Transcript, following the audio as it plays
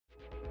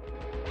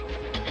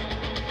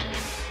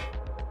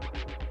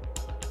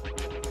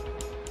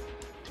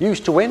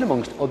Used to win,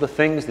 amongst other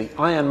things, the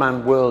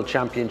Ironman World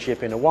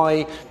Championship in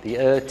Hawaii, the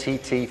AiR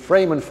TT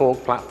frame and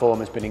fork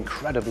platform has been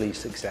incredibly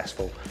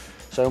successful.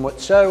 So much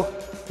so,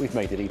 we've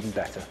made it even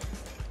better.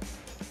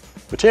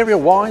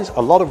 Material-wise,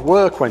 a lot of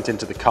work went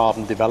into the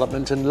carbon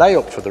development and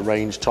layup for the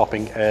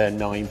range-topping AiR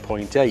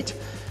 9.8.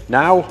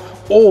 Now,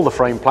 all the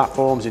frame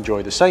platforms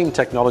enjoy the same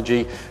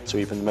technology, so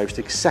even the most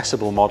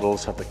accessible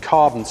models have the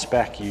carbon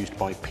spec used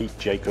by Pete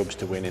Jacobs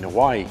to win in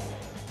Hawaii.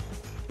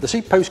 The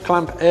seat post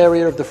clamp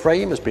area of the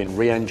frame has been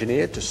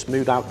re-engineered to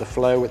smooth out the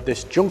flow at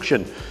this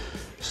junction.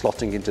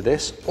 Slotting into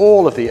this,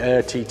 all of the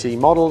AiR TT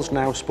models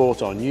now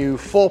sport our new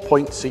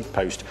 4-point seat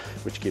post,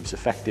 which gives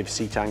effective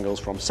seat angles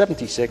from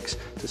 76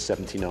 to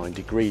 79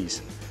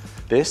 degrees.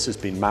 This has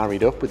been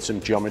married up with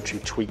some geometry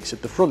tweaks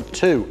at the front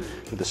too,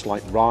 with a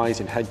slight rise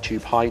in head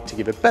tube height to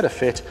give a better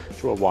fit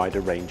to a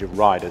wider range of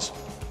riders.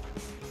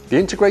 The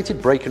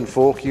integrated brake and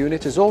fork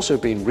unit has also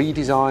been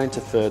redesigned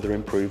to further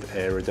improve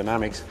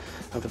aerodynamics,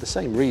 and for the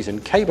same reason,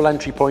 cable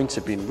entry points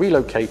have been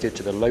relocated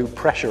to the low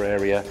pressure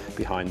area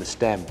behind the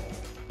stem.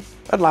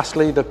 And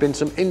lastly, there have been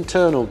some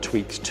internal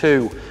tweaks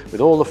too, with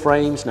all the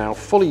frames now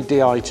fully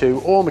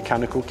Di2 or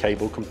mechanical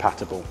cable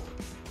compatible.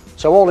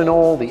 So all in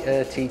all, the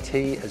AiR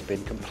TT has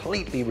been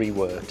completely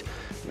reworked,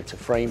 and it's a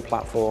frame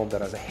platform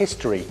that has a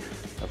history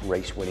of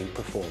race-winning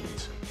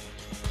performance.